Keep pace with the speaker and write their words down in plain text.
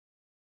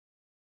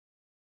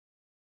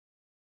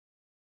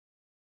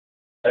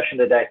session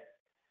today.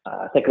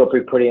 I think it'll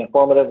be pretty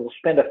informative. We'll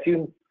spend a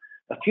few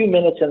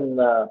minutes in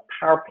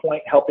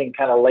PowerPoint helping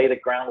kind of lay the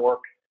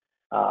groundwork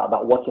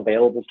about what's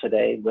available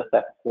today with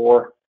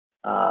Epicor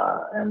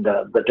and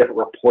the different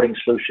reporting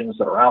solutions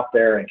that are out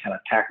there, and kind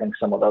of tackling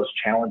some of those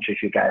challenges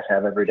you guys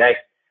have every day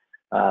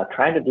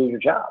trying to do your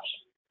jobs.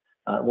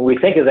 When we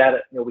think of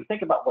that, we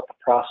think about what the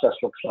process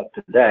looks like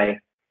today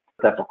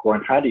with Epicor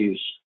and try to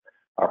use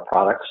our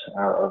products,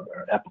 or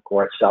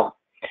Epicor itself.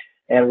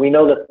 And we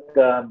know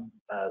that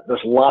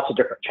there's lots of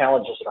different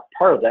challenges that are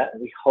part of that,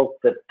 and we hope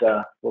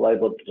that we're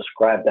able to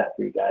describe that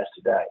for you guys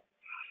today.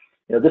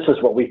 This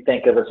is what we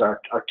think of as our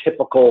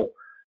typical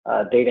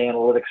data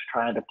analytics,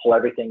 trying to pull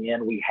everything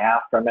in we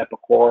have from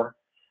Epicor,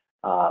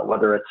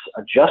 whether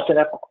it's just in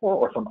Epicor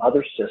or from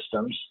other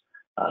systems,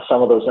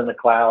 some of those in the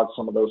cloud,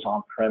 some of those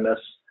on-premise,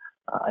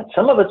 and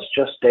some of it's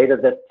just data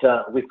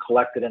that we've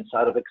collected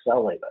inside of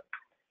Excel even.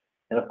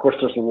 And of course,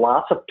 there's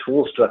lots of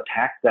tools to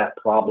attack that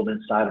problem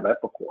inside of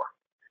Epicor.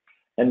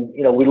 And,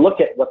 we look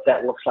at what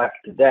that looks like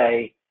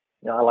today.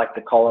 I like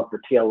to call it the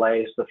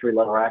TLAs, the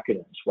three-letter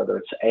acronyms, whether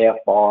it's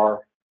AFR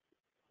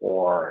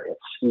or it's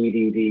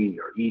EDD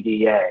or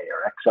EDA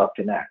or Excel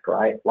Connect,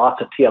 right?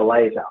 Lots of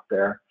TLAs out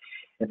there.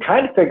 And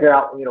trying to figure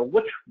out,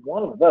 which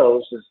one of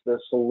those is the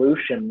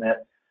solution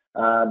that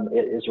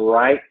is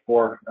right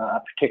for a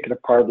particular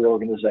part of the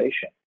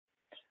organization.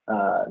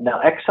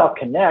 Now, Excel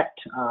Connect,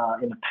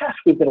 in the past,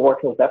 we've been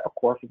working with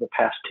Epicor for the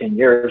past 10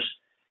 years,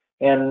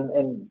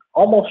 and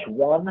almost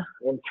 1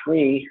 in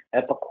 3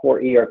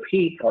 Epicor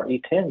ERP or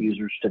E10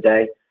 users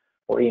today,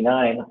 or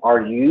E9,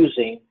 are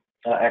using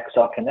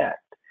Excel Connect.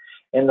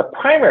 And the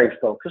primary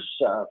focus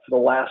for the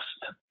last,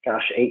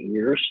 8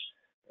 years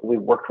we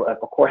worked with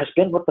Epicor has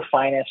been with the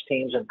finance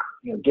teams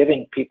and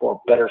giving people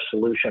a better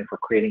solution for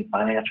creating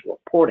financial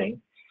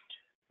reporting.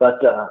 But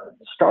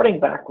starting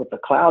back with the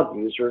cloud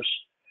users,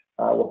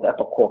 with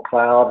Epicor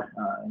Cloud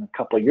a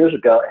couple of years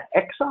ago,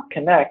 Excel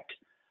Connect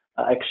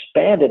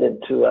expanded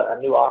into a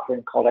new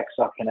offering called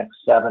Excel Connect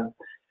 7,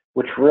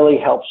 which really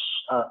helps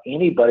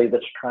anybody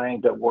that's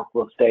trying to work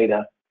with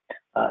data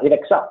in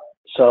Excel.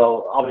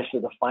 So obviously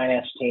the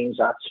finance teams,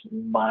 that's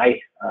my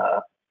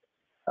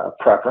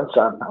preference.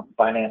 I'm a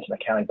finance and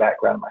accounting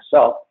background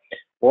myself.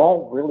 We're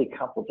all really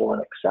comfortable in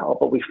Excel,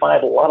 but we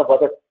find a lot of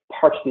other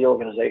parts of the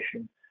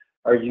organization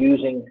are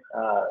using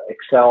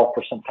Excel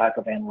for some type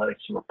of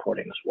analytics and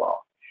reporting as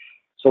well.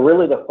 So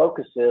really the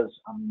focus is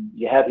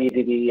you have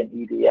EDD and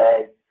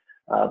EDA,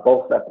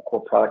 both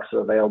Epicor products are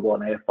available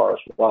in AFR as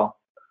well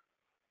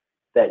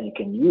that you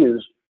can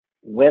use.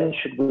 When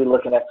should we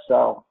look at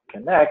Excel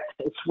Connect?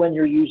 It's when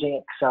you're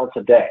using Excel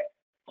today,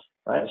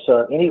 right?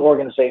 So any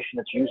organization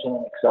that's using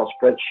an Excel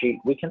spreadsheet,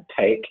 we can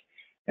take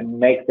and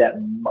make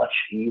that much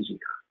easier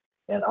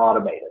and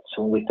automate it.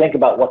 So when we think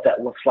about what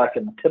that looks like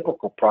in the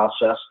typical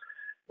process,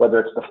 whether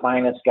it's the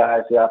finance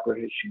guys, the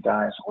operation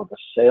guys, or the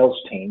sales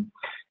team,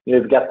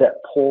 you've got that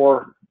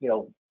poor,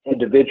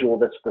 individual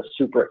that's the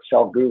super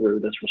Excel guru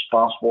that's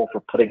responsible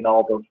for putting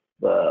all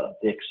the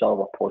Excel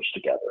reports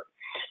together.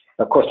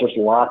 And of course, there's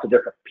lots of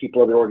different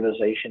people in the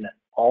organization that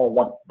all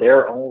want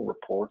their own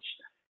reports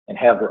and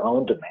have their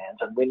own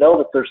demands. And we know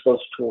that there's those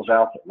tools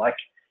out there like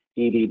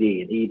EDD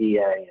and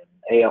EDA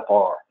and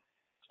AFR,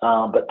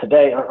 but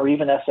today, or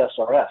even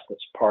SSRS,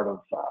 that's part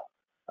of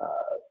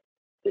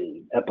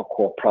the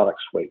Epicor product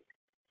suite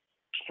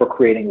for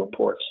creating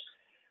reports.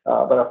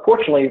 But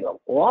unfortunately,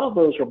 a lot of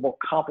those are more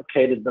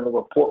complicated than the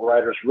report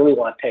writers really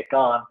want to take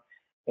on.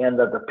 And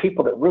the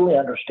people that really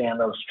understand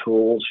those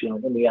tools,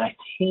 in the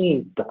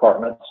IT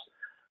departments,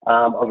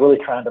 are really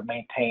trying to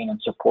maintain and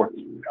support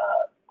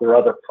their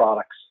other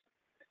products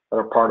that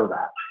are part of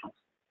that.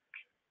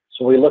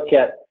 So we look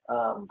at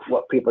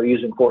what people are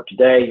using for it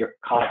today. You're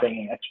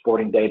copying and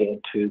exporting data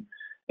into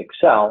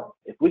Excel.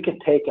 If we can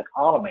take and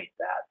automate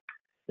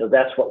that,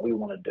 that's what we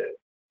want to do.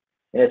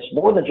 And it's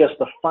more than just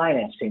the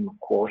finance team, of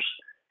course,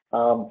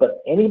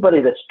 but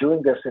anybody that's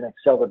doing this in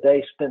Excel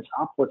today spends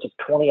upwards of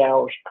 20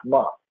 hours per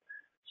month.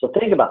 So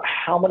think about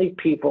how many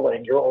people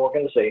in your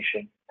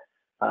organization,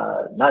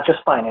 not just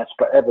finance,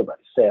 but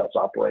everybody, sales,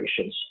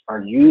 operations,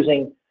 are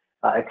using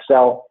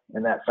Excel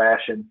in that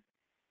fashion,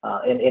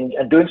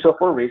 and doing so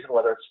for a reason,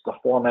 whether it's the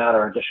format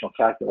or additional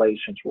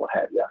calculations, what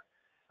have you.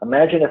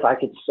 Imagine if I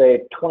could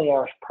save 20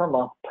 hours per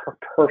month per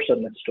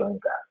person that's doing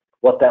that,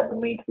 what that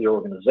would mean to the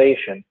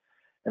organization.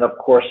 And of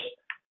course,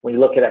 when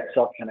you look at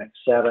Excel Connect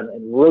 7,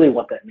 and really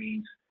what that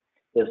means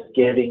is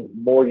giving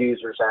more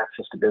users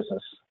access to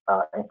business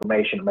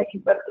information and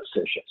making better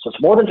decisions. So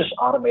it's more than just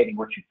automating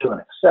what you do in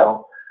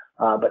Excel,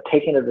 but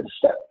taking it a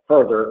step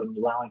further and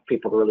allowing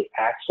people to really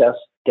access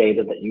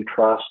data that you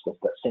trust with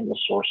that single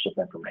source of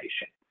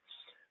information.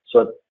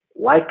 So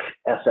like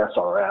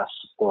SSRS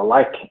or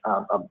like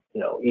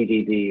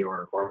EDD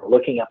or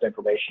looking up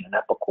information in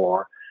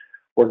Epicor,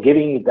 we're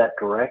giving you that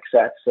direct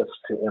access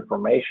to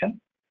information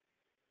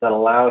that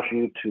allows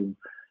you to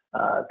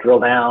drill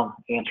down,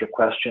 answer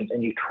questions,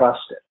 and you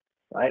trust it,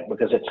 right?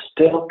 Because it's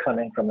still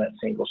coming from that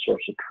single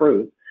source of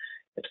truth.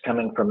 It's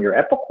coming from your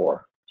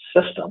Epicor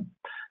system.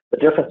 The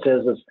difference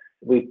is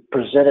we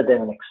present it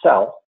in an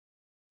Excel,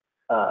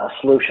 a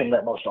solution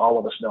that most all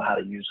of us know how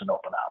to use and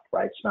open up,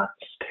 right? It's not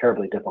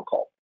terribly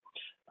difficult.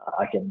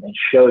 I can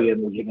show you,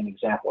 and we'll give you an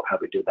example of how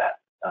we do that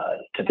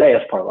today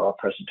as part of our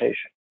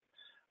presentation.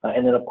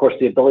 And then, of course,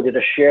 the ability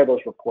to share those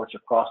reports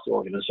across the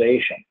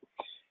organization.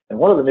 And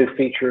one of the new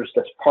features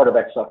that's part of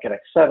Excel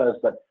Connect 7 is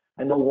that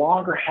I no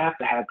longer have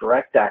to have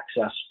direct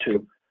access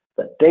to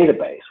the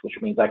database, which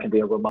means I can be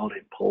a remote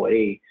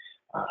employee.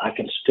 I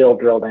can still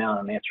drill down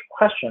and answer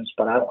questions,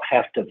 but I don't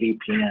have to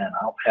VPN.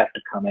 I don't have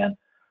to come in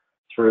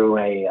through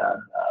a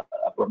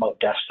remote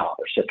desktop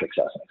or Citrix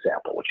as an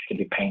example, which can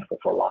be painful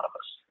for a lot of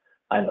us.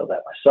 I know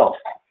that myself.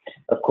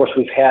 Of course,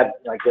 we've had,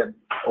 again,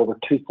 over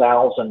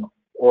 2,000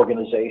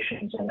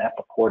 organizations in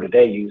Epicor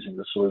today using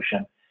the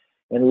solution,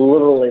 and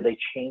literally they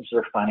changed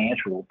their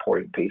financial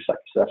reporting piece. Like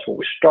I said, that's where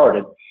we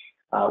started,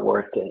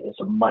 where it's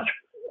a much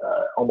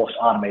almost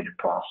automated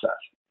process.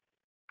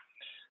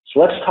 So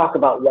let's talk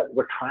about what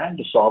we're trying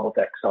to solve with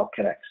Excel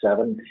Connect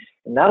 7,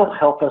 and that'll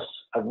help us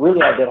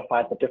really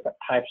identify the different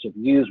types of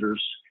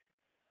users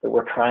that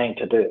we're trying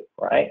to do,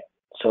 right?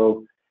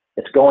 So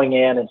it's going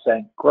in and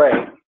saying,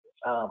 great,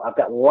 I've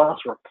got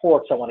lots of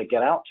reports I want to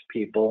get out to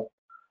people,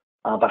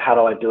 but how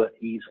do I do it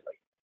easily?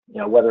 You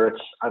know, whether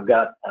it's I've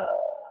got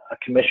a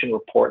commission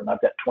report and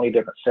I've got 20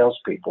 different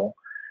salespeople,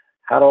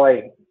 how do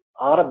I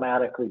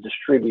automatically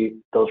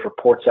distribute those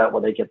reports out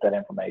where they get that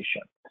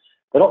information?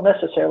 They don't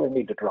necessarily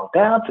need to drill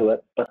down to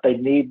it, but they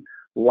need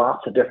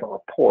lots of different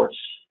reports.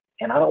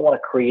 And I don't want to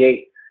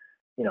create,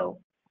 you know,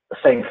 the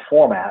same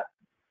format,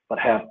 but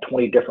have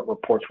 20 different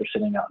reports we're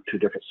sending out to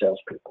different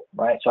salespeople,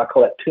 right? So I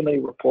call that too many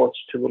reports,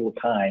 too little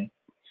time.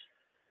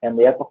 And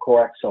the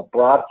Epicor Excel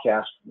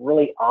broadcast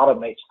really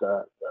automates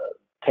the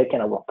taking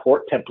a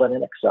report template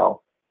in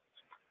Excel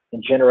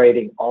and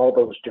generating all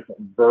those different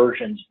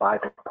versions by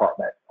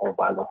department or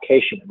by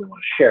location that we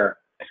want to share,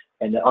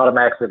 and then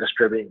automatically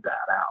distributing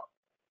that out,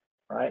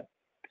 right?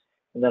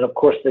 And then, of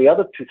course, the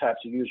other two types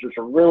of users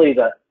are really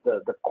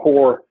the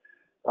core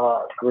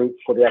group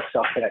for the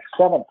Excel Connect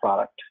 7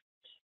 product.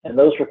 And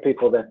those are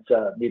people that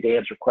need to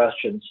answer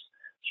questions,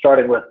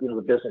 starting with, you know,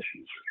 the business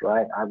users,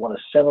 right? I want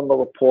to send them a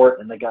report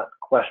and they got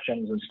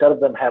questions. Instead of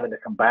them having to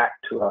come back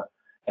to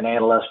an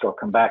analyst or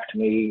come back to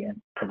me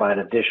and provide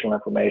additional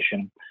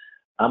information,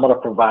 I'm going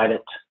to provide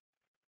it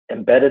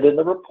embedded in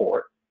the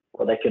report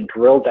where they can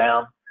drill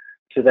down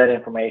to that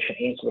information,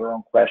 answer their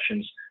own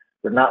questions.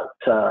 They're not,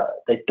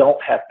 they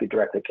don't have to be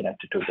directly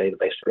connected to a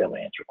database to be able to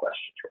answer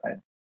questions, right?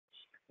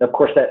 And of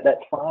course, that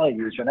final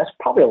user, and that's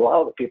probably a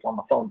lot of the people on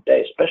the phone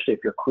today, especially if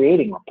you're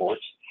creating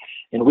reports,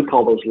 and we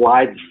call those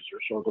live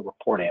users or the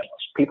report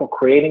analysts. People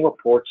creating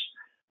reports,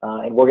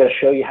 and we're going to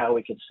show you how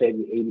we can save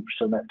you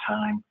 80% of that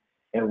time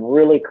and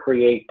really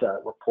create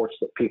reports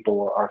that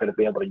people are going to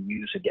be able to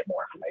use and get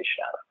more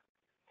information out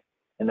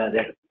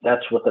of. And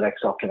that's with an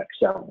Excel Connect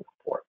 7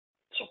 report.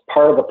 So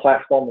part of the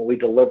platform, when we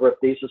deliver it,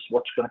 this is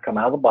what's going to come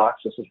out of the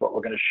box. This is what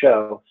we're going to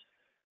show,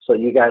 so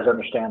you guys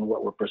understand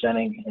what we're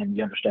presenting and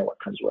you understand what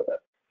comes with it.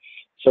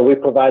 So we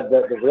provide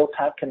the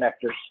real-time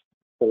connectors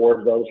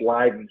for those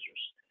live users.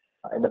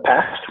 In the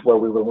past, where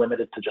we were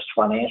limited to just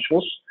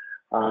financials,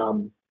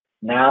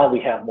 now we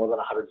have more than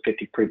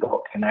 150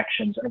 pre-built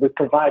connections, and we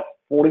provide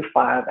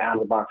 45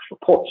 out-of-the-box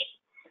reports.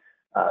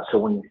 So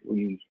when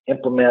we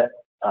implement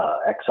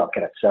Excel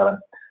Connect 7,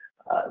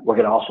 we're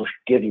going to also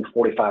give you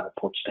 45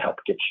 reports to help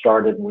get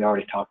started. And we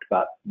already talked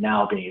about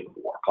now being able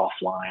to work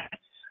offline,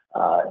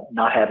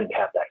 not having to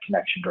have that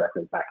connection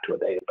directly back to a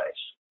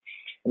database.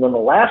 And then the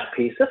last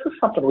piece, this is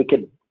something we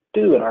could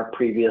do in our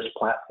previous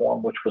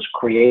platform, which was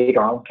create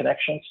our own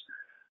connections,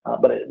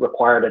 but it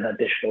required an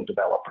additional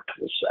developer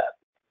tool set.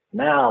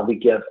 Now we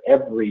give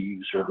every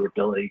user the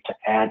ability to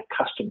add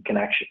custom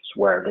connections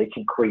where they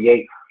can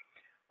create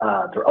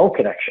their own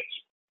connections,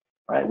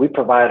 right? We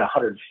provide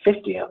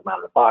 150 of them out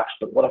of the box,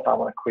 but what if I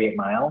want to create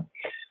my own?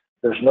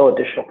 There's no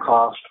additional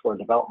cost for a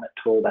development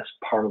tool. That's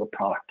part of the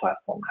product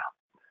platform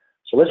now.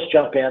 So let's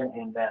jump in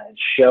and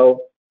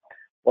show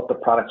what the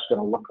product's going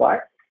to look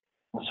like.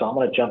 And so I'm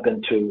going to jump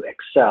into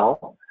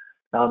Excel.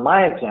 Now, in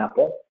my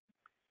example,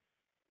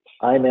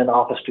 I'm in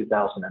Office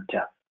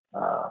 2010.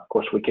 Of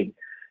course, we can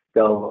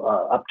go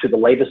up to the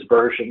latest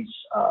versions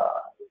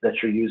that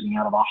you're using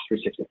out of Office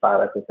 365.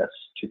 I think that's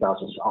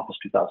Office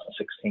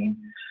 2016.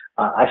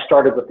 I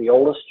started with the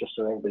oldest just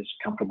so everybody's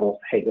comfortable.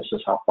 Hey, this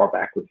is how far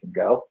back we can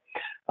go.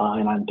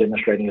 And I'm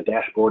demonstrating a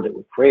dashboard that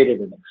we created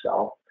in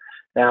Excel.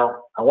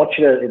 Now, I want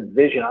you to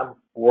envision I'm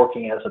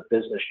working as a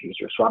business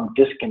user, so I'm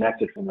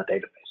disconnected from the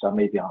database. I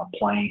may be on a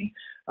plane.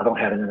 I don't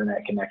have an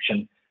internet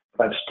connection,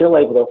 but I'm still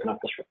able to open up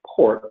this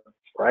report,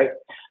 right?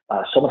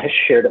 Someone has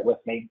shared it with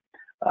me.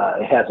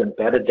 It has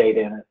embedded data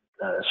in it,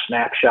 a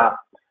snapshot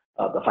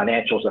of the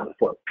financials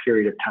for a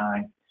period of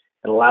time.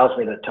 It allows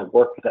me to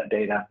work with that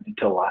data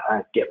until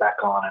I get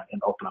back on it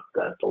and open up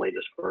the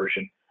latest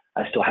version.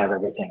 I still have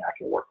everything I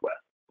can work with.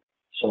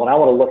 So when I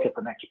want to look at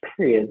the next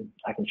period,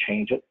 I can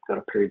change it, go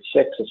to period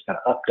 6, it's going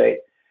to update,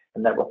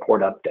 and that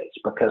report updates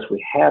because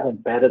we have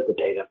embedded the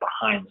data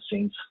behind the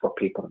scenes for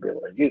people to be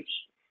able to use.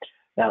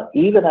 Now,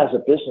 even as a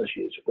business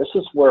user, this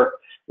is where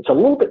it's a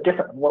little bit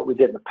different than what we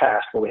did in the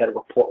past, where we had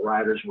report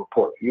writers and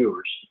report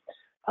viewers.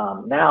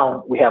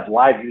 Now we have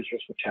live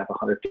users, which have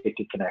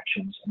 150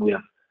 connections, and we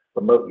have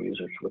remote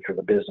users, which are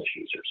the business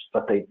users.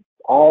 But they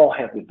all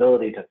have the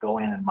ability to go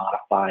in and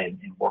modify and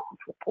work with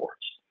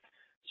reports.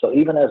 So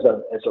even as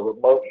a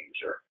remote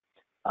user,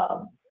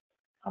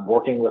 I'm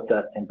working with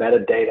the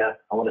embedded data.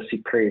 I want to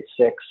see period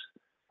 6.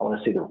 I want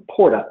to see the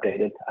report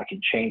updated. I can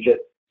change it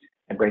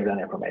and bring that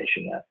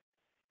information in.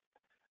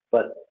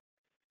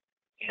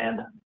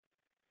 And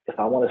if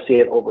I want to see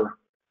it over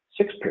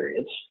 6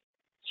 periods,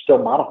 still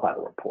modify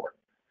the report.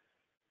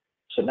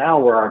 So now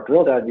where our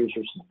drill down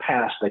users in the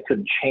past, they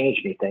couldn't change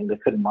anything, they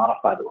couldn't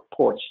modify the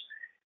reports.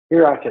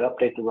 Here I could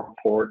update the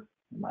report.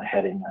 My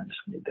heading, I just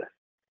need to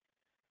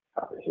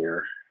copy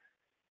here.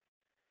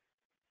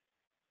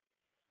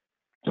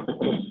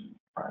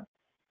 Right.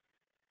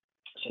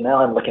 So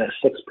now I'm looking at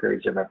 6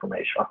 periods of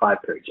information, or 5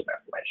 periods of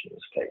information in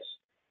this case.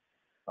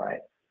 All right.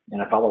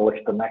 And if I want to look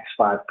at the next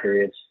 5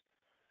 periods,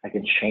 I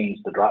can change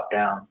the drop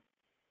down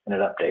and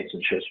it updates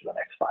and shows for the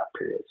next 5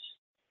 periods.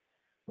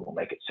 We'll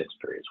make it 6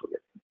 periods. We'll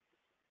get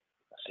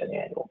a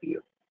semi-annual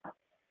view.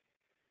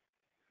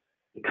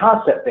 The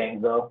concept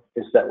thing, though,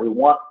 is that we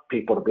want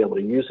people to be able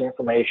to use the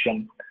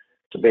information,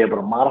 to be able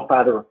to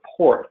modify the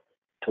report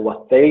to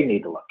what they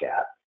need to look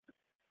at.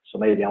 So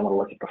maybe I want to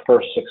look at the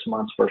first 6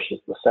 months versus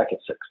the second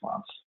 6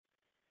 months.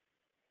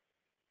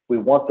 We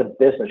want the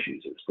business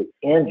users, the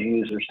end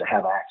users, to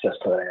have access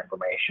to that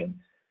information,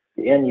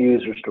 the end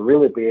users to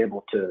really be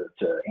able to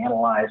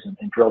analyze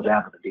and drill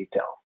down to the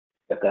detail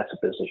if that's a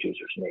business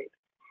user's need.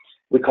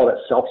 We call it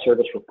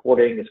self-service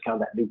reporting. It's kind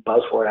of that new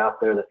buzzword out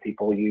there that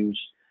people use,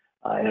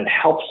 and it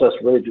helps us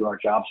really do our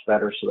jobs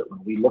better so that when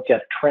we look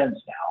at trends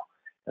now,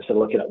 instead of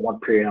looking at 1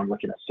 period, I'm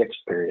looking at 6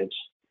 periods,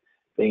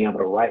 being able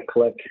to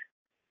right-click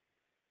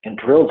and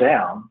drill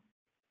down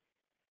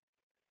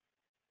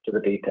to the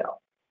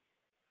detail.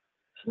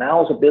 So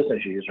now as a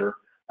business user,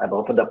 I've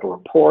opened up a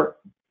report,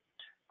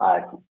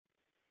 I've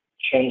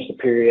changed the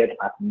period,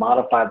 I've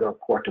modified the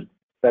report to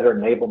better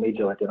enable me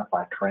to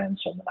identify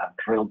trends, and then I've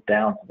drilled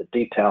down to the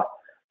detail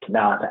to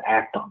now have to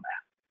act on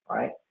that,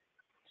 right?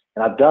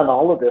 And I've done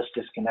all of this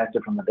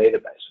disconnected from the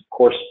database. Of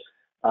course,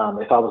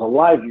 if I was a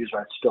live user,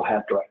 I'd still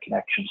have direct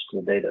connections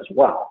to the data as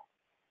well.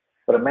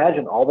 But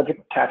imagine all the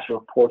different types of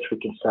reports we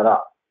can set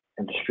up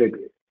and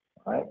distribute,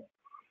 right?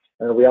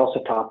 And we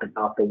also talked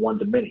about the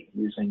one-to-many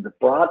using the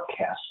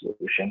broadcast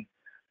solution,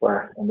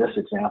 where in this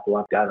example,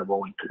 I've got a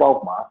rolling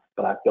 12-month,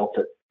 but I've built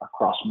it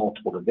across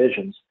multiple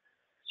divisions.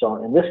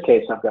 So in this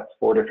case, I've got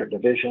 4 different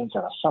divisions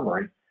and a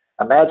summary.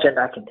 Imagine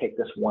I can take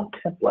this one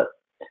template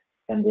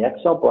and the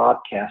Excel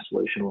broadcast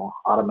solution will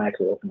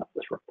automatically open up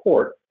this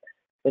report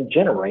and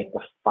generate the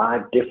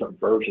 5 different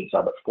versions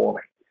of it for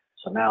me.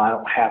 So now I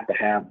don't have to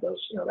have those,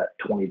 that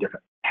 20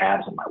 different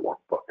tabs in my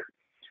workbook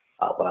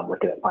when I'm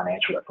looking at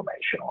financial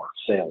information or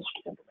sales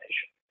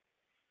information.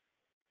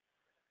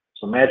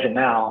 So imagine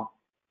now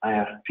I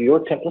have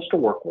fewer templates to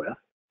work with,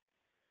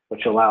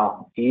 which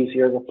allow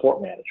easier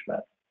report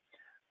management.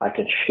 I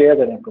can share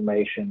that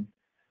information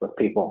with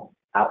people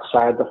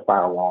outside the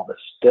firewall that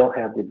still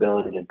have the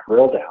ability to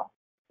drill down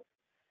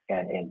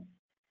and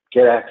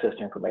get access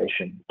to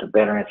information to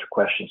better answer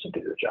questions and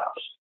do their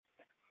jobs.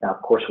 Now,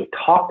 of course, we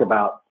talked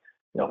about,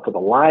 for the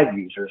live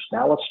users.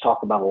 Now let's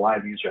talk about a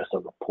live user as the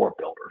report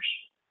builders,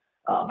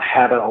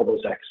 having all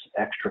those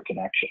extra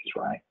connections,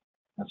 right?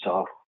 And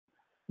so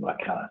I'm going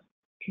to kind of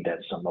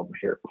condense some of them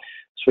here.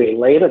 So we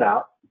laid it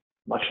out,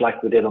 much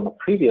like we did on the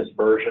previous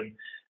version,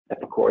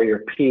 Epicor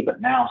ERP,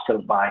 but now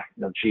instead of by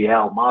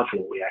GL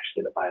module, we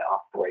actually did it by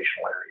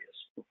operational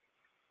areas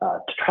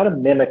to try to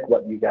mimic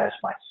what you guys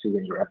might see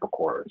in your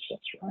Epicor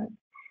instance, right?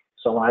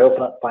 So when I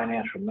open up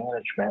financial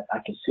management, I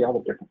can see all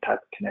the different type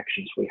of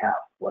connections we have,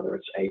 whether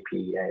it's AP,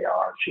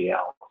 AR,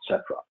 GL,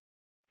 etc.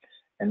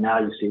 And now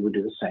you see we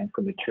do the same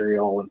for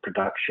material and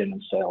production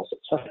and sales,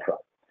 etc.,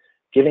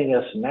 giving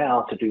us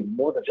now to do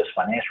more than just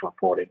financial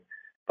reporting,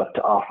 but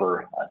to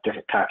offer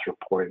different types of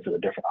reporting for the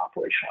different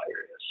operational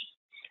areas.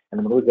 And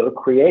then when we go to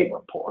create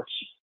reports,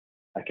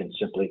 I can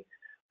simply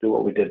do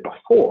what we did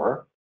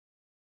before.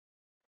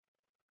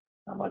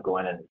 I'm going to go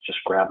in and just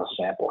grab a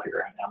sample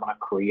here, and I'm going to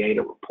create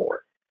a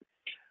report.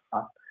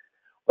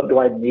 What do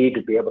I need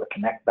to be able to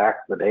connect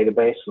back to the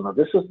database? Well,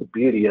 this is the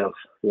beauty of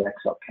the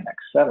Excel Connect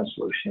 7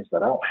 solution, is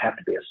that I don't have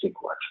to be a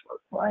SQL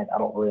expert, right? I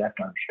don't really have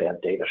to understand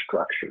data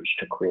structures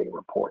to create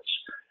reports,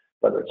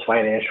 whether it's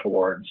financial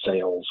or in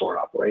sales or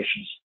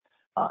operations.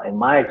 In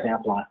my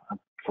example,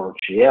 for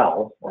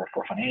GL or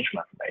for financial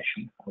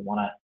information, I want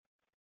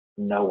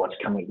to know what's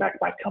coming back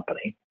by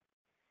company,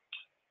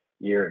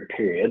 year and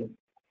period.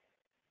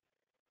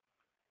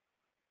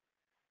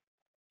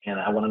 And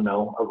I want to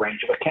know a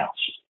range of accounts.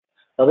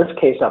 Now, in this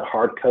case, I've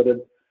hard-coded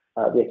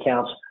the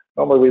accounts.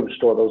 Normally, we would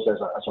store those as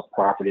a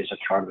property, as a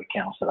chart of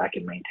accounts that I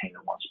can maintain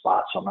in one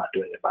spot, so I'm not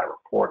doing it by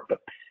report. But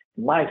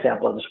in my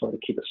example, I just wanted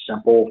to keep it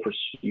simple so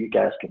you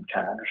guys can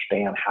kind of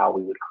understand how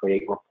we would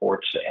create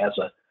reports as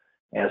a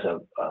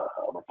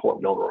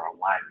report builder or a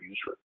live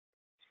user.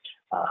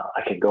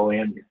 I can go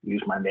in,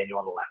 use my menu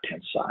on the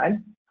left-hand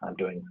side. I'm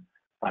doing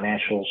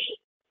financials.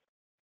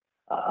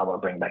 I'm going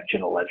to bring back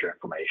general ledger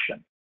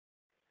information.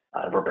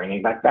 We're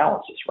bringing back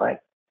balances, right?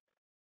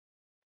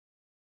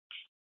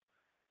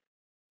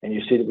 And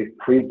you see that we've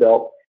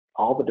pre-built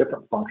all the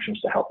different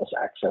functions to help us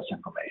access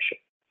information,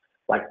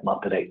 like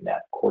month-to-date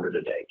net,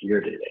 quarter-to-date,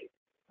 year-to-date,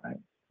 right?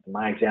 In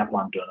my example,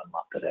 I'm doing a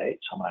month-to-date,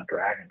 so I'm going to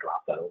drag and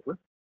drop that over.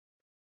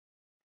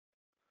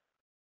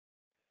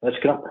 And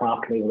it's going to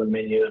prompt me with a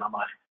menu, and I'm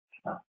going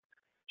to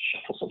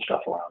shuffle some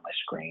stuff around my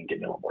screen, give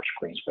me a little more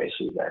screen space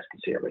so you guys can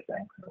see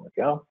everything. There we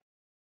go.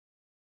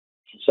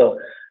 So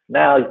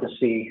now you can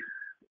see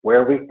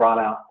where we've brought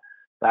out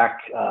back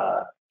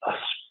a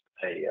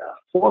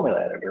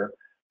formula editor.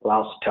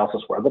 Tells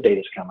us where the data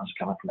is coming. It's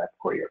coming from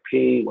Epicor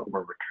ERP, what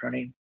we're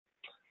returning,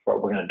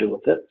 what we're going to do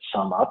with it,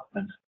 sum up,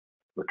 and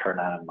return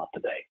that in month to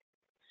date.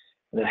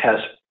 And it has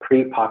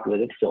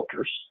pre-populated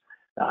filters.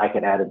 Now I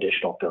can add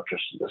additional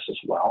filters to this as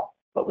well,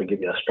 but we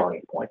give you a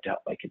starting point to help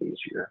make it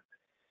easier.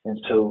 And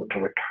so to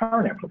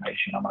return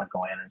information, I'm going to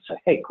go in and say,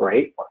 hey,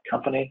 great, what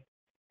company,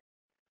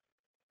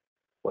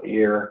 what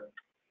year,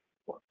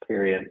 what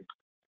period.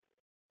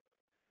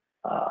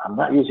 I'm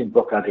not using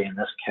book ID in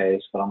this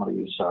case, but I'm going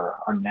to use our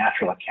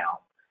natural account,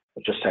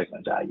 which is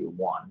segment value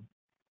 1.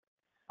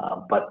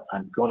 But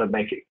I'm going to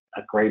make it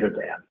a greater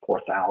than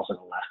 4,000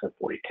 and less than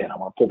 4010. I'm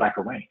going to pull back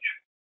a range.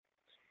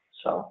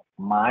 So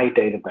my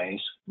database,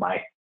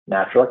 my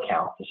natural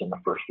account is in the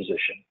first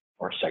position,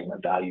 or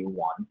segment value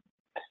 1.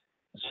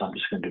 So I'm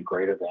just going to do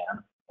greater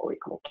than or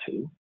equal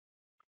to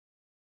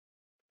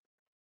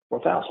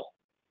 4,000.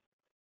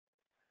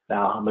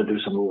 Now I'm going to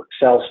do some little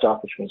Excel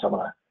stuff, which means I'm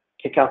going to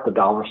kick out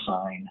the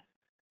 $sign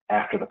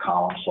after the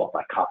column. So if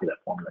I copy that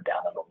formula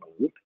down, it'll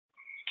move.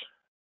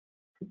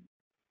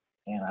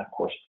 And I, of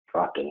course,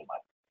 dropped it in my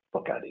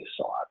book ID.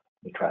 So let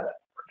me try that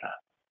for time.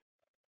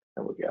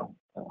 There we go.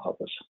 That'll help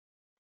us.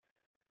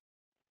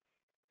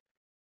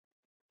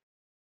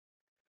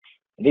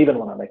 And even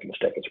when I make a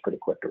mistake, it's pretty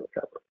quick to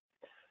recover.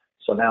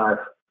 So now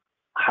I've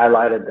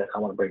highlighted that I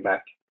want to bring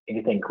back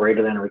anything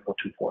greater than or equal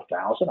to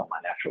 4,000 on my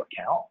natural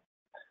account.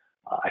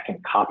 I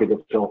can copy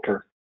the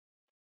filter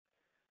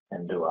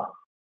and do a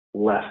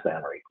less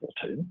than or equal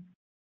to,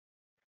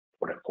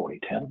 put it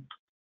 4010.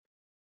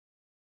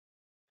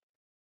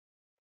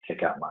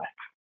 Kick out my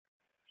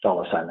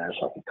 $sign there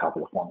so I can copy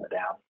the formula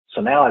down.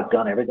 So now I've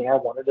done everything I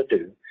wanted to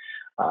do.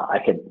 I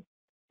can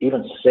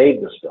even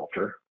save this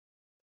filter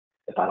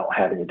if I don't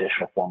have any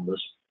additional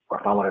formulas, or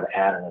if I wanted to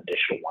add an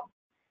additional one.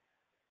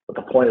 But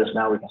the point is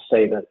now we can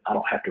save it. I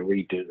don't have to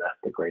redo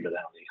the greater than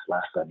or the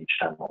less than each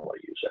time I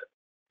want to use it.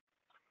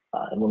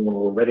 And when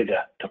we're ready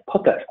to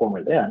put that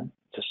formula in,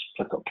 just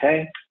click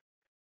OK.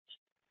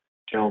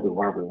 Tell me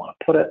where we want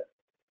to put it.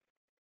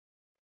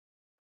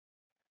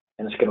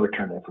 And it's going to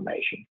return the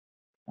information.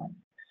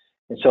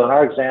 And so in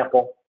our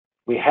example,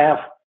 we have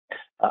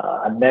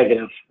a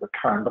negative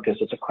return because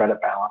it's a credit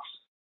balance.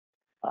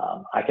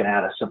 I can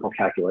add a simple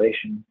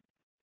calculation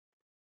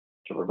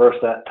to reverse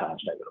that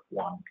times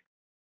 -1.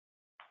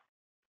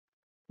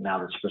 Now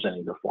that's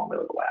presenting the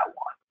formula the way I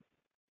want.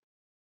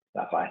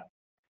 Now if I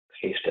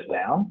paste it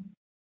down,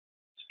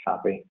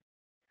 copy.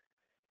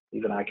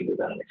 Even I can do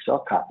that in Excel,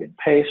 copy and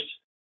paste,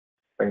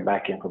 bring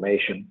back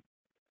information.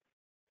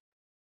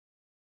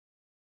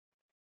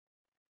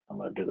 I'm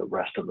going to do the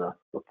rest of the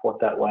report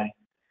that way,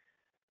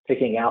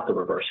 picking out the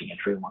reversing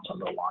entry once I'm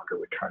no longer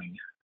returning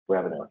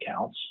revenue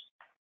accounts.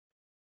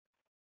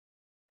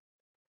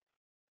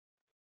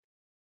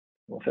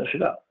 We'll finish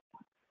it up.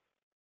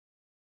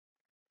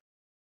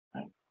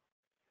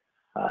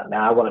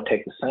 Now I want to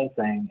take the same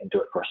thing and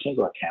do it for a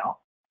single account.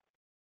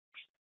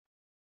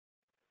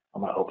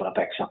 I'm going to open up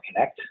Excel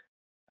Connect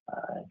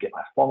and get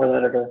my formula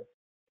editor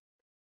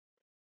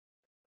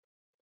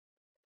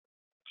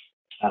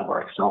out of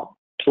our Excel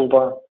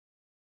toolbar.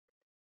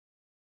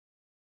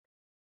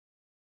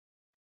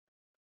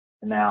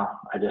 And now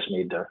I just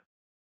need to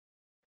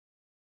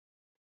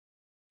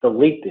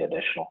delete the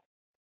additional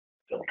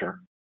filter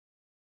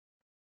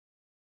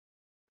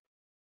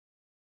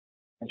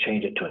and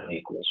change it to an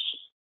equals.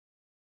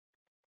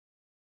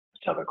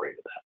 Let's have a agree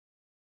with that.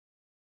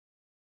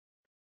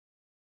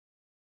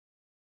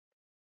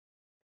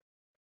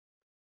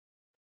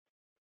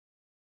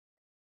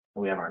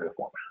 We have our new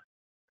formula.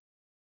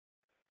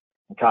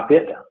 And copy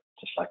it down,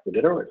 just like we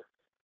did earlier.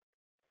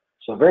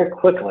 So very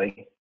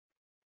quickly,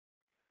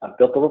 I've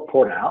built the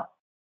report out.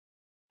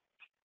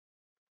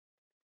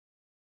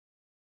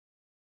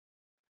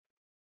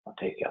 I'll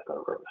take out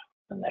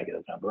the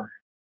negative number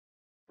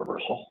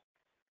reversal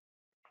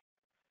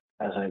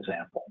as an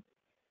example.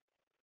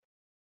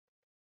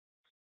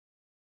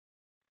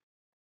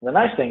 And the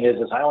nice thing is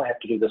I only have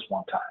to do this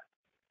one time.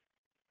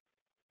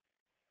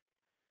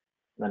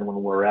 Then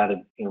when we're ready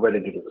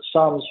to do the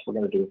sums, we're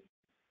going to do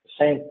the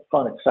same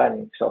fun,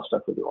 exciting Excel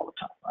stuff we do all the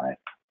time, right?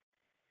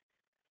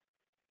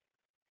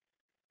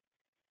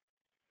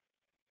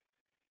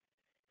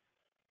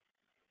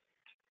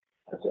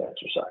 That's the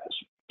exercise.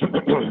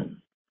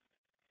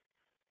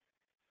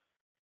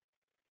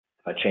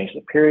 If I change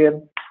the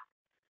period,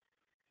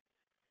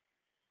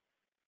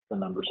 the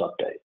numbers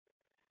update.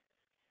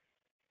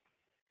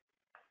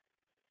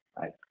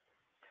 Right?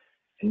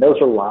 And those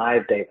are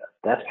live data.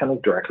 That's coming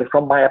directly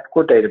from my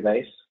Epicor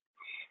database.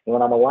 And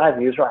when I'm a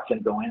live user, I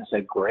can go in and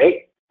say,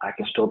 great, I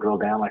can still drill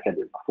down like I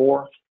did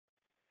before.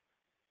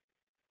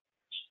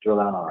 Just drill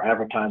down on our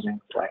advertising,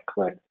 right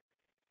click,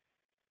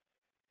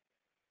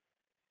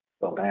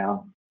 go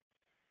down.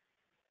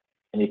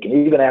 And you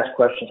can even ask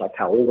questions like,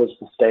 how old is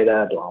this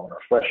data? Do I want to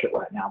refresh it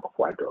right now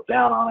before I drill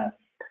down on it?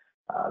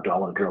 Do I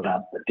want to drill down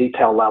to the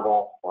detail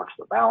level or to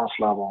the balance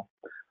level?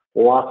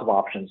 Lots of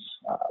options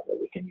that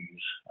we can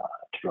use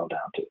to drill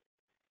down to.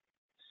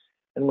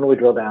 And when we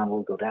drill down,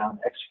 we'll go down,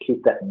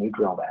 execute that new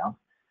drill down.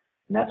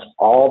 And that's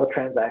all the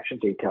transaction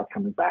detail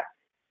coming back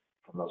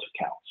from those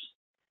accounts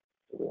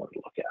that we want to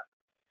look at.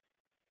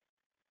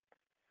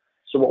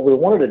 So what we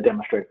wanted to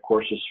demonstrate, of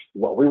course, is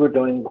what we were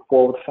doing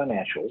before with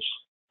financials.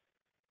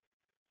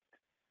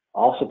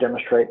 Also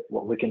demonstrate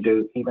what we can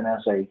do even as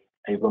a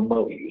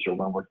remote user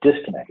when we're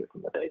disconnected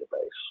from the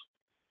database.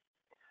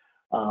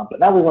 But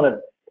now we want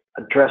to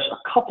address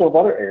a couple of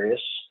other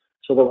areas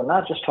so that we're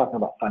not just talking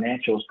about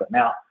financials, but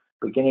now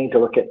beginning to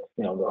look at,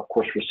 the, of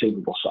course,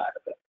 receivable side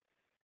of it,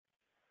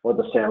 or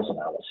the sales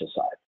analysis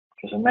side.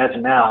 Because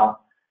imagine now,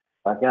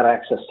 if I've got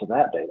access to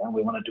that data and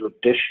we want to do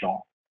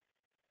additional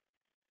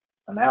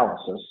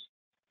analysis,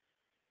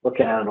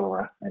 looking at it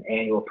over an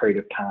annual period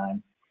of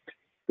time,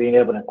 being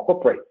able to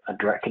incorporate a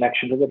direct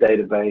connection to the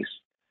database,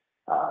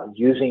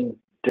 using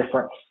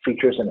different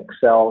features in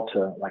Excel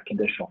to like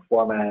conditional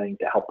formatting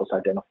to help us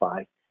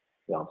identify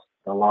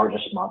the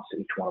largest months that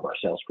each one of our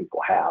salespeople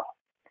have.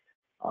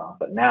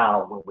 But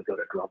now when we go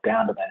to drill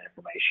down to that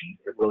information,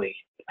 it really,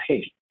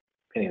 hey,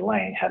 Penny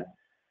Lane had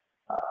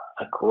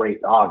a great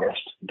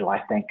August. Do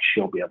I think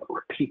she'll be able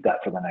to repeat that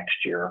for the next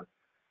year?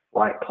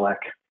 Right click,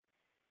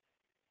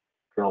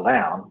 drill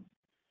down,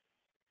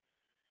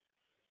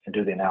 and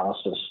do the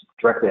analysis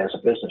directly as a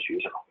business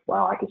user.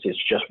 Wow, I can see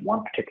it's just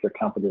one particular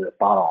company that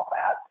bought all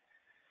that.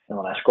 And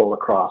when I scroll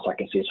across, I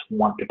can see it's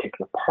one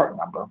particular part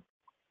number,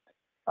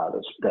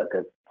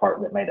 the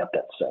part that made up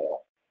that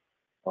sale,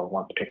 or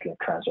one particular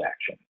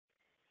transaction.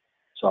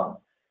 So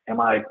am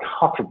I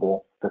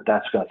comfortable that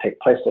that's going to take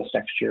place this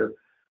next year?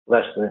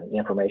 Well, that's the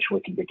information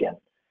we can begin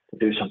to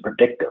do some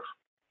predictive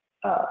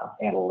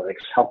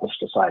analytics, help us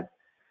decide,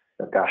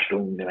 gosh, do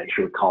we need to make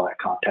sure we call that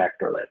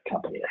contact or that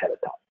company ahead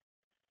of time?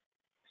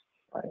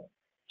 Right.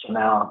 So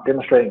now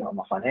demonstrating on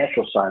the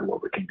financial side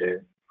what we can do,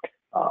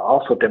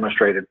 also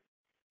demonstrated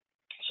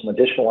some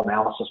additional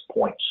analysis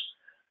points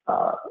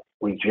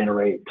we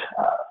generate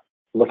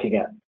looking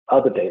at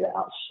other data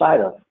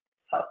outside of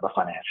the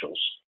financials.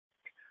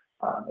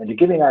 And to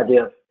give you an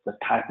idea of the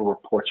type of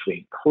reports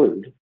we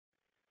include,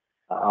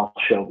 I'll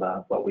show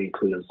what we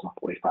include as some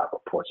 45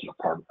 reports that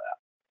are part of that.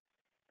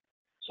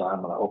 So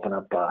I'm going to open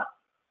up a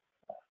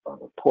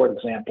report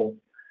example.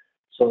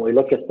 So when we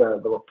look at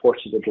the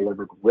reports that are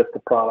delivered with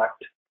the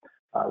product,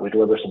 we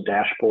deliver some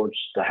dashboards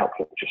to help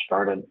get you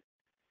started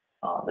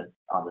on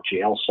the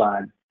GL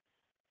side,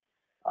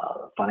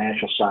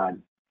 financial side,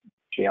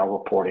 GL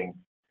reporting,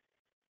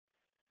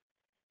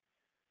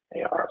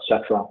 AR,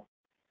 etc.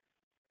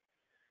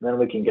 Then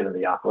we can get into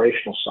the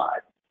operational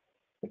side,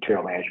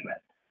 material management,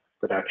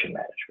 production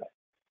management,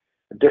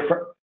 the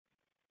different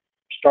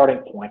starting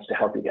points to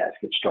help you guys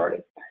get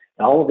started.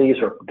 And all of these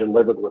are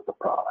delivered with the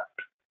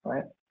product,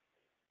 right?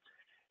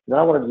 Now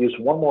I want to use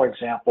one more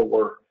example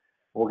where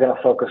we're going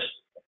to focus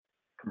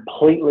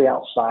completely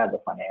outside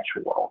the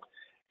financial world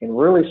and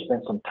really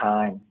spend some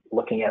time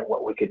looking at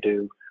what we could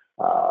do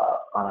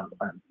on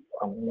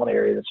one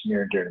area that's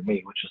near and dear to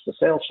me, which is the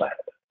sales side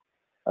of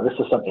it. This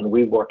is something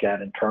we work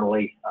at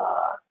internally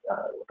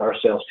with our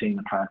sales team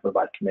and trying to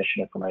provide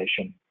commission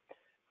information,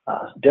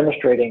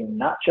 demonstrating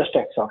not just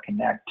Excel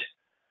Connect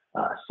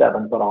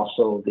 7, but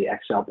also the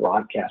Excel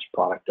broadcast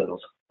product that'll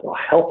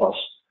help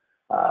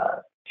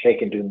us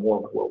take and do more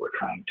of what we're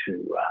trying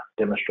to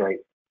demonstrate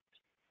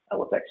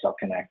with Excel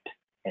Connect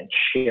and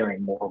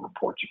sharing more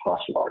reports across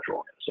a larger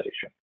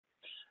organization.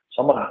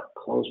 So I'm going to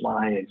close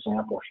my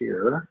example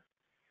here,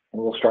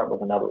 and we'll start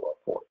with another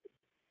report.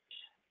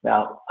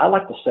 Now, I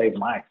like to save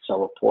my Excel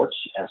reports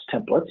as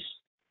templates.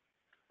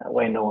 That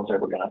way no one's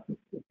ever going to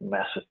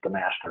mess with the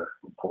master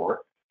report.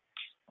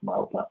 I'm going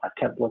to open up my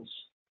templates.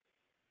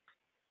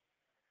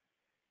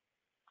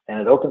 And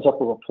it opens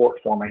up a report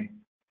for me.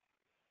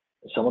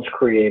 Someone's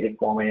created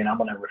for me, and I'm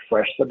going to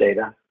refresh the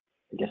data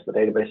against the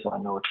database so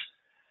I know it's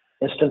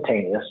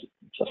instantaneous.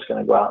 So it's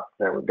going to go out.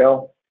 There we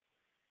go.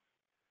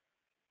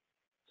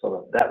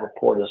 So that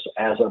report is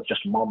as of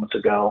just moments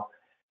ago.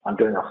 I'm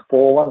doing a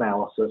full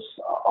analysis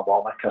of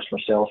all my customer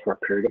sales for a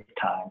period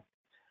of time.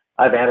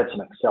 I've added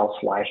some Excel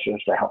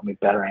slashers to help me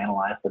better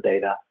analyze the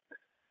data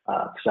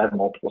because I have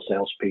multiple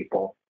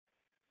salespeople.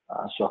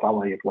 So if I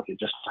want to look at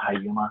just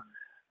Hyuma,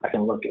 I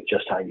can look at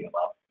just Hyuma,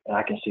 and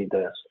I can see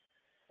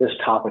this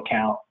top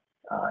account.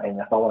 And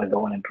if I want to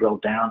go in and drill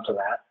down to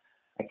that,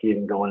 I can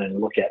even go in and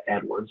look at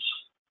Edwards,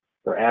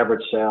 their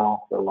average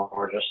sale, their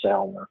largest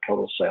sale, and their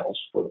total sales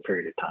for the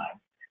period of time.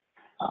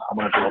 I'm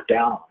going to drill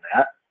down on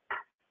that.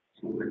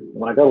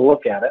 When I go to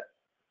look at it,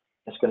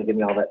 it's going to give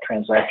me all that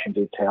transaction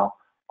detail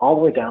all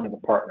the way down to the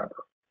part number.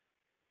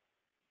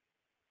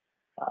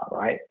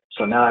 Right?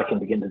 So now I can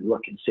begin to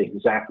look and see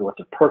exactly what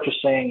they're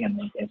purchasing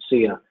and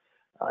see a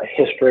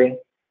history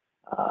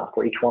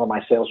for each one of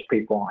my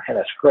salespeople. Hey,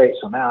 that's great.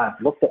 So now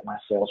I've looked at my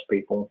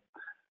salespeople,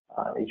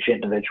 each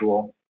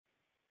individual,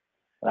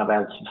 and I've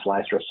added some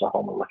slicers, so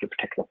I'm going to look at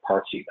particular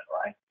parts even,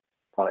 right?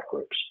 Product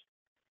groups.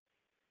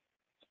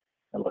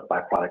 And look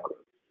by product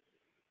group.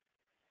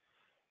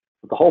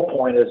 But the whole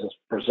point is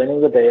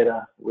presenting the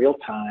data real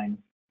time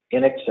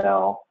in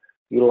Excel,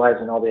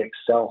 utilizing all the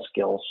Excel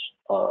skills,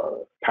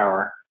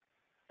 power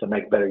to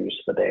make better use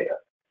of the data.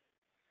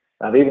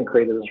 I've even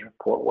created this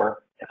report where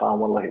if I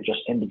want to look at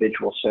just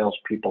individual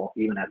salespeople,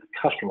 even at the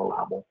customer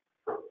level,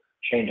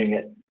 changing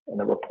it in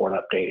the report,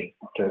 updating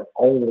to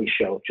only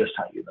show just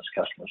how you miss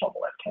customers on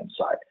the left-hand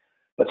side,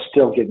 but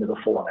still give me the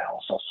full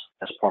analysis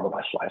as part of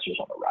my slicers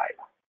on the right.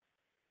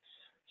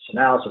 So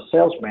now as a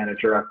sales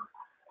manager,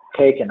 I've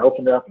taken,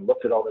 opened up and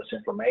looked at all this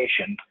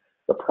information.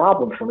 The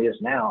problem for me is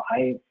now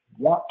I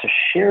want to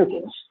share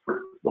this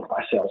with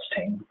my sales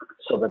team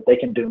so that they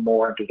can do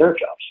more and do their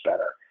jobs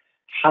better.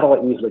 How do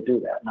I easily do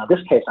that? Now, in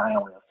this case, I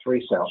only have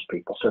 3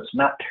 salespeople, so it's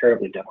not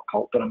terribly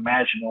difficult, but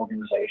imagine an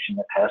organization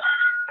that has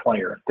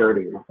 20 or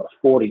 30 or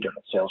 40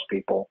 different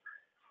salespeople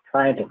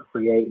trying to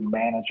create and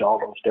manage all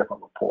those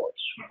different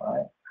reports,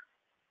 right?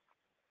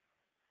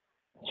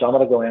 So I'm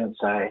going to go in and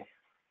say,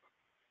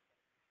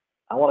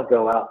 I want to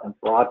go out and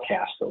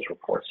broadcast those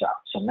reports out.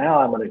 So now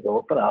I'm going to go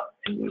open up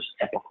and use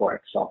Epicor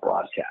Excel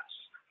Broadcast,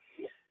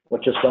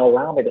 which is going to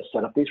allow me to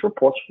set up these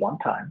reports one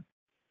time,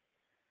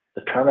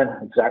 determine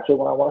exactly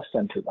what I want to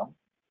send to them,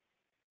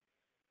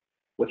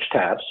 which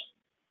tabs,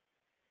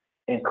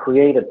 and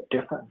create a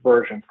different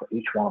version for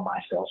each one of my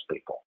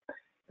salespeople.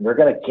 And they're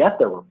going to get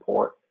their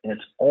report, and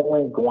it's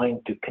only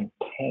going to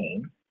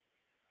contain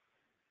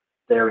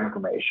their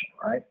information,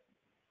 right?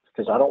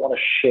 Because I don't want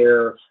to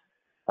share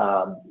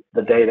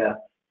the data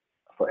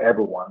for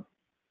everyone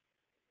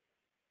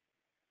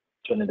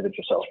to an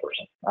individual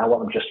salesperson. I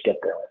want them just to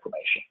get their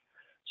information.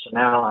 So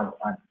now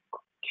I'm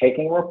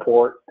taking a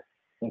report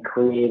and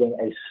creating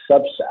a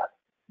subset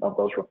of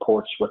those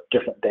reports with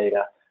different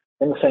data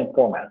in the same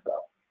format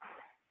though.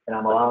 And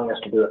I'm allowing us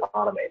to do it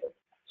automated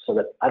so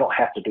that I don't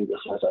have to do this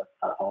as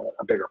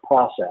a bigger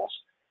process.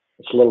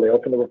 It's literally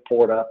open the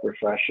report up,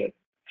 refresh it,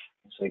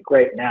 and say,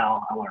 great,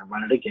 now I want to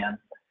run it again.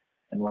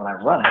 And when I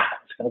run it,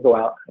 it's going to go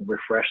out and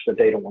refresh the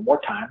data one more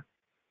time.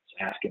 It's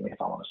asking me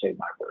if I want to save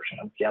my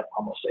version. Yep,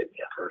 I'm going to save me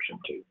a version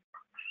too.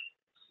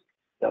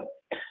 Yep.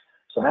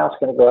 So now it's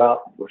going to go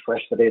out,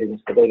 refresh the data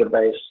against the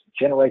database,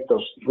 generate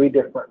those 3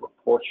 different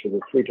reports for the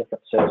 3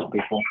 different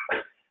salespeople.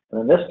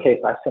 And in this case,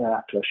 I send it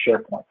out to a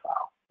SharePoint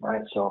file,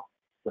 right? So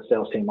the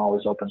sales team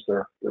always opens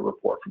their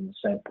report from the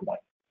same point.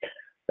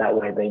 That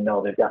way they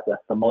know they've got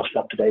the most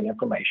up-to-date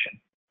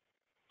information.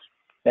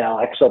 Now,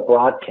 Excel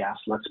Broadcast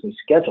lets me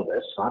schedule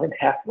this, so I didn't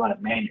have to run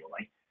it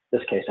manually. In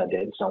this case, I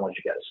did, so I wanted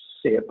you guys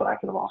to see it, but I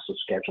could have also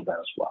scheduled that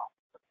as well.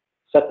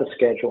 Set the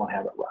schedule and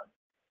have it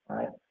run,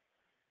 right?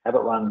 Have it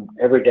run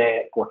every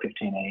day at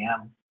 4:15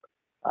 a.m.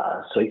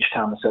 So each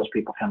time the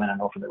salespeople come in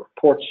and open the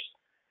reports,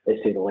 they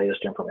see the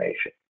latest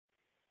information.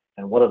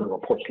 And what do the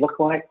reports look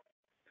like?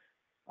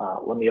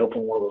 Let me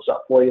open one of those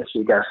up for you so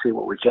you guys see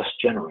what we just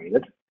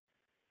generated.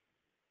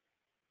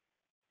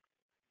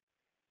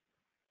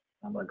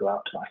 I'm going to go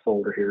out to my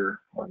folder here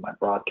where my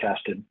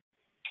broadcasted.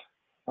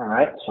 All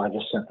right, so I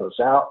just sent those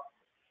out.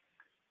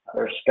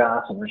 There's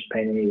Scott's and there's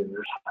Penny and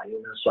there's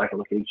Hyenas, so I can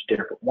look at each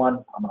different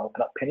one. I'm going to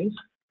open up Penny's.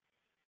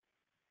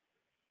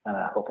 And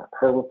I open up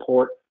her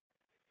report.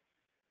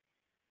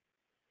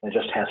 It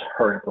just has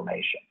her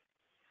information.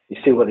 You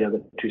see where the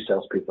other 2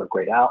 salespeople are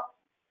grayed out.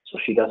 So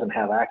she doesn't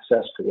have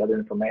access to the other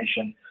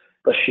information,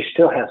 but she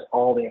still has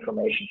all the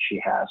information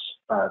she has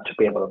to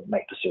be able to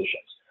make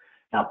decisions.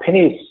 Now,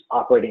 Penny's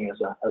operating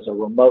as a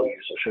remote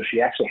user, so she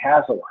actually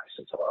has a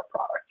license of our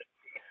product.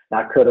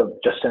 Now, I could have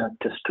just sent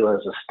this to her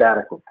as a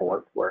static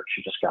report where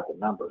she just got the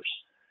numbers.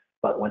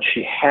 But when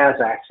she has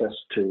access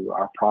to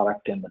our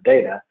product and the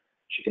data,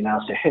 she can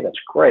now say, hey, that's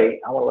great.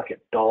 I want to look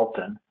at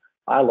Dalton,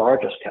 my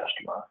largest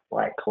customer.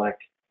 Right click,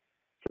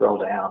 drill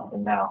down,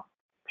 and now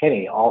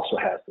Penny also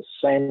has the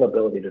same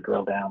ability to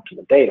drill down to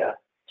the data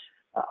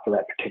for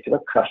that particular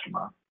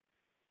customer,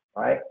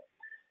 right?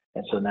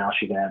 And so now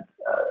she can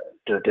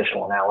do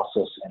additional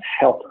analysis and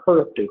help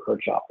her do her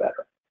job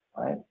better,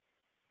 right?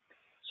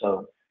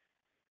 So,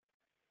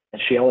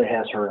 and she only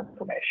has her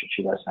information.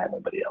 She doesn't have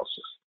anybody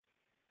else's.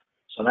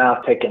 So now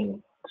I've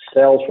taken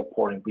sales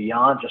reporting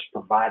beyond just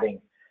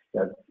providing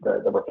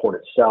the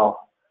report itself,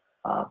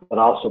 but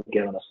also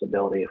giving us the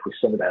ability, if we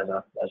send it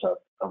as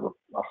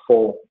a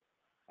full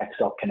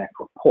Excel Connect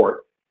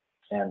report,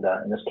 and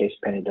in this case,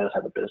 Penny does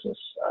have a business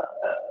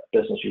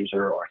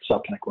user or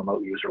Excel Connect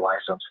remote user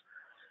license.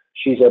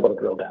 She's able to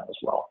drill down as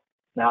well.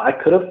 Now, I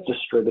could have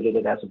distributed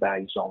it as a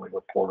values-only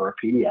report or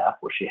a PDF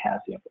where she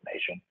has the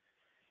information,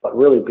 but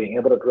really being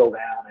able to drill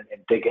down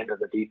and dig into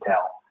the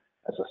detail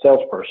as a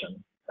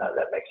salesperson,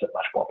 that makes it a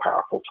much more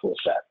powerful tool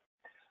set.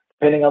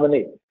 depending on the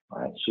need,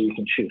 right? So you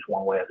can choose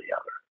one way or the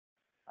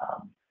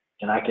other.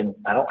 And I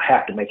don't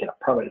have to make it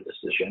a permanent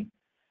decision.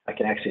 I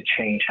can actually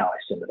change how I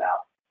send it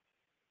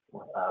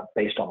out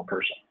based on the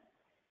person.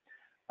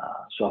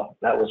 So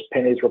that was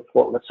Penny's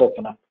report. Let's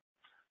open up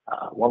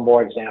one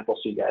more example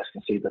so you guys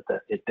can see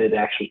that it did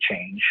actually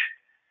change.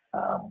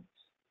 I'm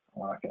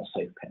not going to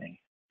save Penny.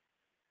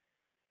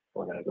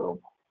 We're going to go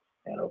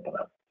and open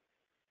up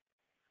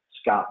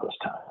Scott this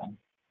time.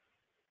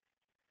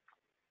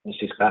 You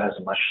see Scott has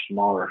a much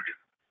smaller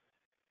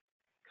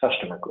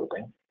customer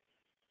grouping.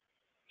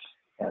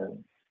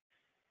 And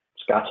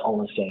Scott's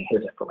only seeing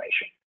his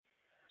information.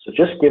 So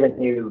just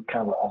giving you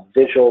kind of a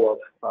visual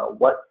of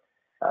what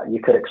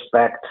you could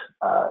expect,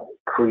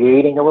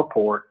 creating a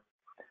report,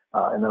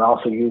 and then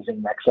also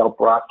using the Excel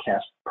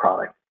broadcast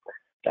product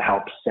to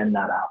help send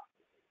that out.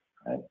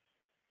 Right?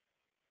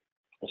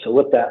 So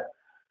with that,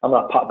 I'm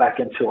going to pop back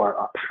into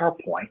our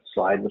PowerPoint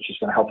slide, which is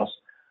going to help us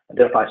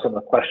identify some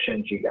of the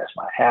questions you guys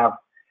might have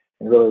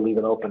and really leave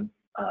it open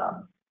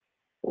for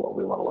what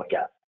we want to look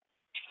at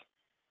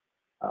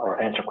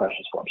or answer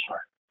questions for. I'm sorry.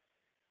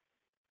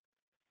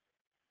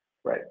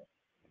 Right.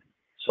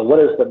 So what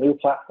does the new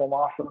platform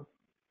offer?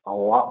 A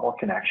lot more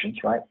connections,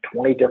 right?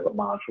 20 different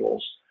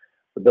modules,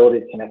 the ability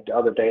to connect to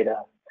other data.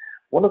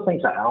 One of the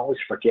things I always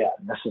forget,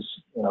 and this is,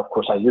 of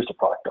course, I use the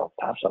product all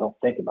the time, so I don't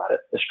think about it,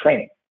 is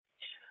training.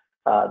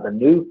 The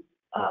new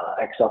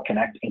Excel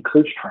Connect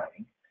includes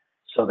training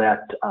so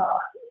that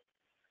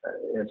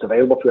it's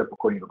available through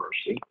Epicor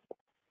University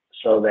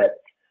so that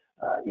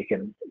you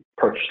can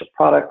purchase the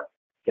product,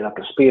 get up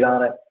to speed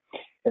on it,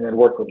 and then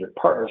work with your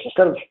partners.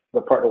 Instead of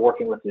the partner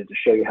working with you to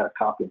show you how to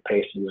copy and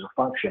paste and use a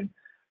function,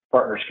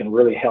 partners can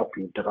really help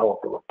you develop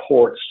the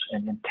reports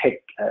and then take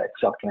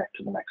Excel Connect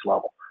to the next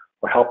level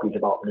or help you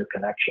develop new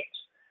connections.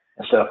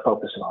 Instead of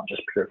focusing on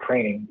just pure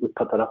training, we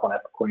put that up on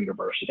Epicor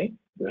University.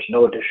 There's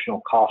no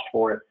additional cost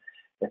for it.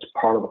 It's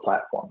part of the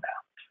platform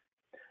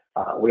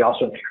now. We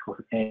also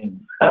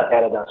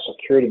added a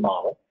security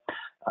model.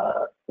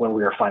 When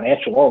we were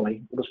financial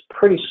only, it was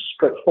pretty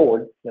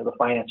straightforward. The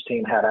finance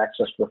team had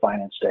access to the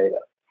finance data.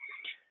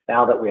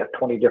 Now that we have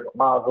 20 different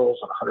modules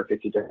and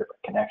 150 different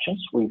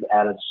connections, we've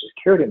added a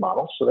security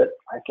model so that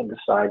I can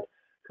decide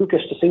who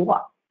gets to see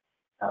what,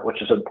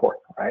 which is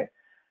important, right?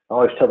 I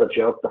always tell the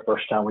joke, the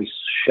first time we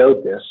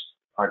showed this,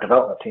 our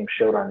development team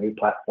showed our new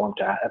platform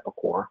to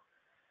Epicor.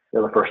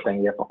 The first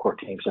thing the Epicor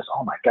team says,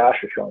 oh my gosh,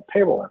 you're showing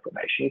payroll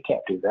information. You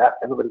can't do that.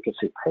 Everybody can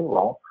see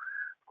payroll.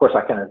 Of course,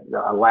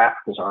 I laughed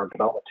because our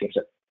development team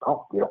said,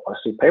 oh, you don't want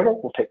to see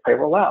payroll? We'll take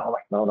payroll out. I'm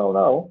like,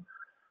 no.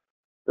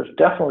 There's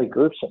definitely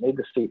groups that need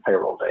to see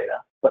payroll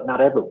data, but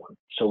not everyone.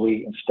 So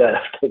we, instead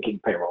of taking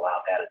payroll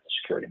out, added the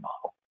security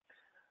model.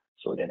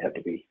 So we didn't have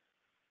to be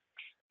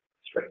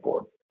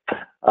straightforward.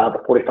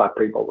 The 45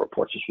 pre-bill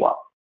reports as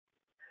well.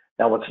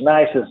 Now, what's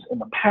nice is in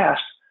the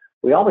past,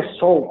 we always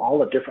sold all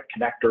the different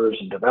connectors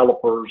and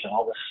developers and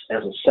all this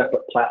as a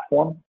separate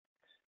platform,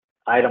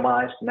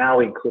 itemized. Now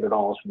we include it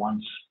all as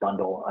one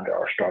bundle under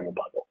our starter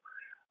bundle,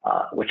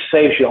 which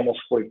saves you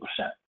almost 40%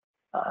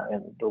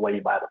 in the way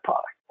you buy the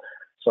product.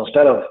 So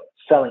instead of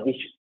selling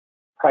each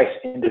price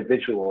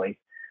individually,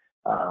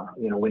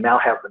 we now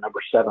have the number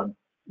 7,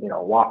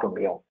 Whopper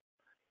meal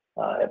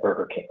at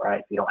Burger King,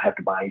 right? You don't have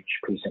to buy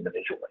each piece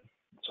individually.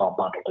 It's all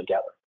bundled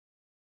together,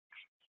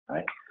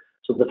 right?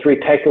 So the 3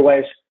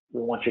 takeaways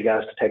we want you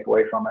guys to take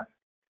away from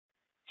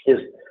it is,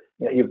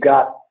 you've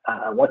got,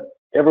 I want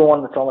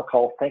everyone that's on the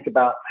call, think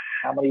about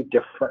how many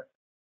different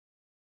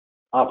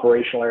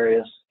operational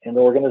areas in the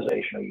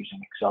organization are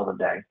using Excel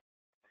today.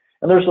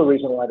 And there's a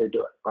reason why they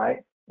do it, right?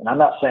 And I'm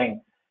not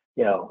saying,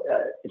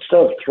 instead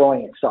of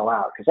throwing Excel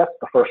out, because that's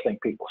the first thing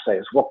people say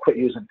is, we'll quit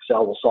using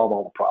Excel, we'll solve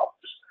all the problems.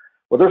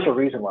 Well, there's a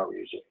reason why we're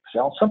using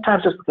Excel.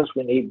 Sometimes it's because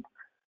we need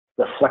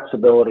the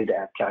flexibility to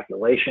add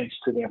calculations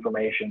to the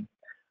information,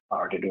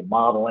 or to do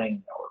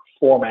modeling or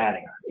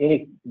formatting, or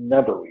any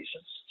number of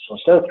reasons. So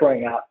instead of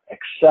throwing out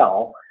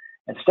Excel,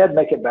 instead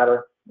make it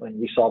better when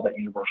we solve that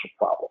universal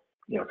problem,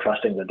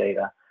 trusting the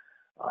data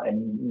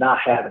and not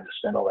having to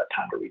spend all that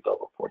time to rebuild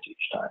reports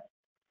each time.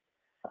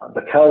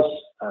 Because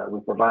we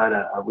provide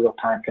a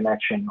real-time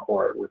connection,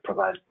 or we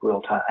provide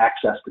real-time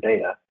access to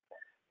data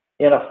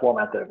in a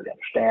format that everybody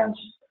understands,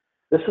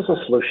 this is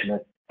a solution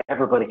that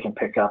everybody can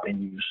pick up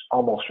and use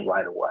almost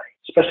right away,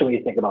 especially when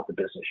you think about the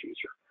business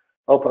user.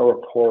 Open a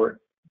report,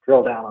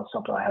 drill down on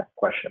something I have a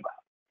question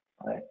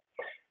about, right?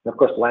 And of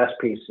course, the last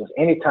piece is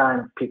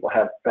anytime people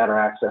have better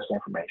access to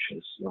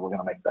information, we're going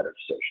to make better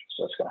decisions.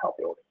 So it's going to help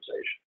the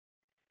organization.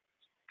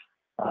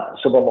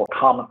 Some of the more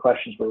common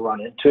questions we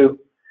run into,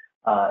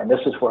 and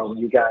this is where when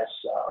you guys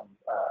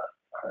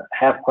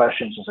have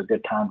questions, is a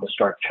good time to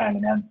start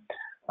chiming in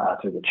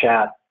through the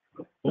chat.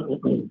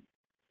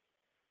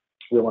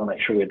 We want to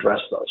make sure we address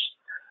those.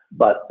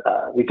 But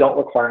we don't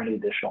require any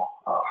additional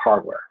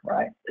hardware,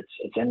 right?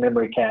 It's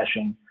in-memory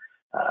caching.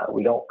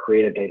 We don't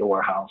create a data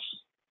warehouse.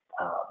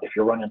 If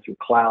you're running through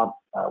cloud,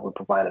 we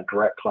provide a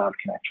direct cloud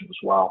connection as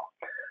well.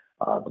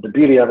 But the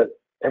beauty of it,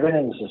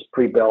 everything is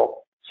pre-built.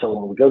 So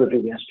when we go to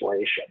do the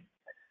installation,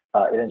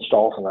 it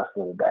installs in less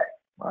than a day,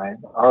 right?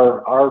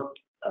 Our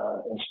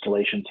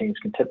installation teams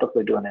can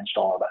typically do an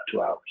install in about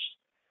 2 hours,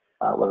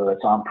 whether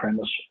it's on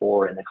premise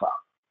or in the cloud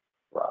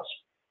for us.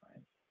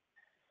 Right?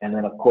 And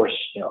then of course,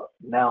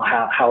 now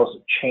how has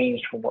it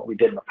changed from what we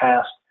did in the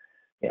past?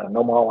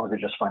 No more longer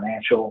just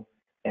financial,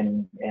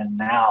 and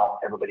now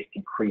everybody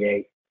can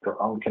create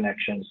their own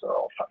connections, their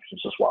own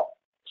functions as well.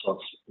 So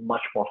it's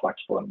much more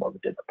flexible than what we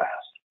did in the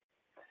past.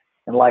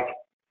 And like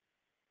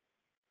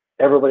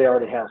everybody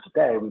already has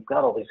today, we've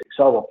got all these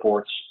Excel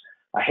reports.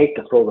 I hate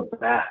to throw the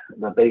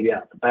baby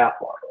out the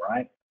bathwater,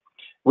 right?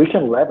 We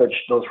can leverage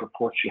those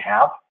reports you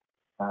have.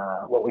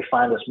 What we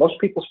find is most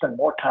people spend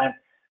more time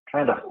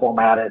trying to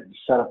format it and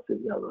set up the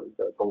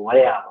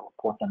layout of the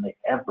report than they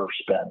ever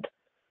spend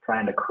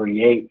trying to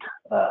create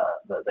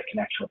the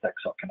connection with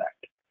Excel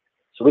Connect.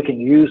 So we can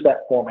use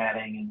that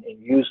formatting and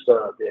use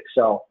the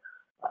Excel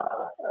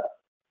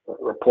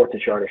report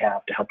that you already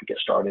have to help you get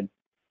started.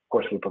 Of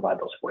course, we provide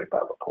those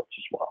 45 reports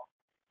as well.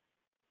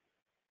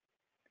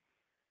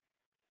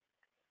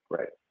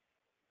 Great.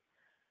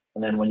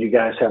 And then when you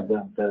guys have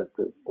the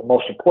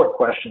most important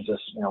questions is,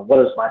 what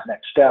is my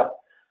next step?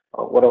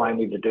 What do I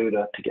need to do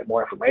to get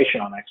more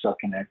information on Excel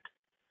Connect?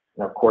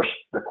 And of course,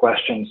 the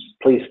questions,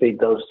 please feed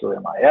those to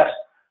MIS.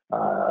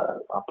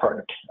 Our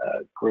partner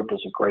group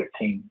is a great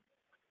team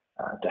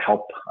to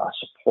help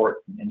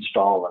support and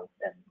install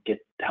and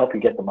help you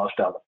get the most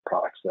out of the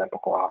products that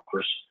Epicor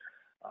offers,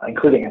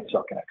 including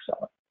Excel Connect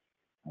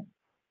 7.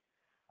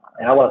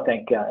 And I want to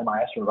thank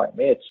MIS for inviting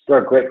me.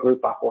 They're a great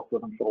group. I've worked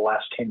with them for the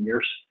last 10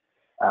 years,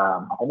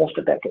 almost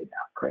a decade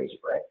now. Crazy,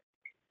 right?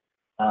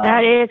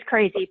 That is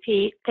crazy,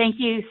 Pete. Thank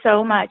you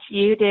so much.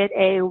 You did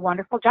a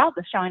wonderful job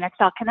of showing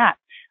Excel Connect.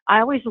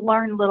 I always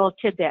learn little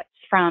tidbits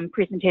from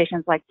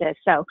presentations like this.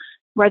 So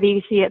whether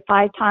you see it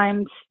 5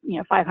 times,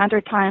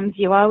 500 times,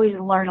 you always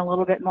learn a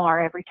little bit more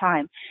every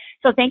time.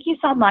 So thank you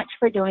so much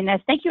for doing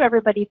this. Thank you,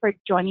 everybody, for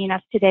joining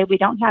us today. We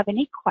don't have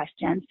any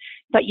questions,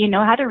 but you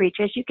know how to reach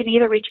us. You can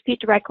either reach Pete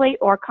directly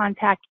or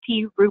contact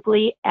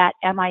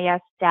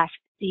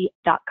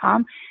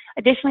prubley@mis-c.com.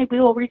 Additionally, we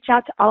will reach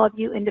out to all of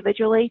you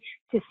individually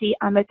to see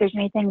if there's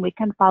anything we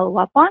can follow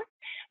up on.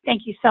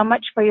 Thank you so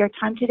much for your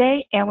time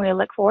today, and we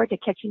look forward to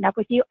catching up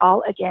with you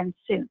all again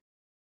soon.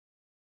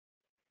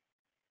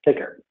 Take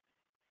care.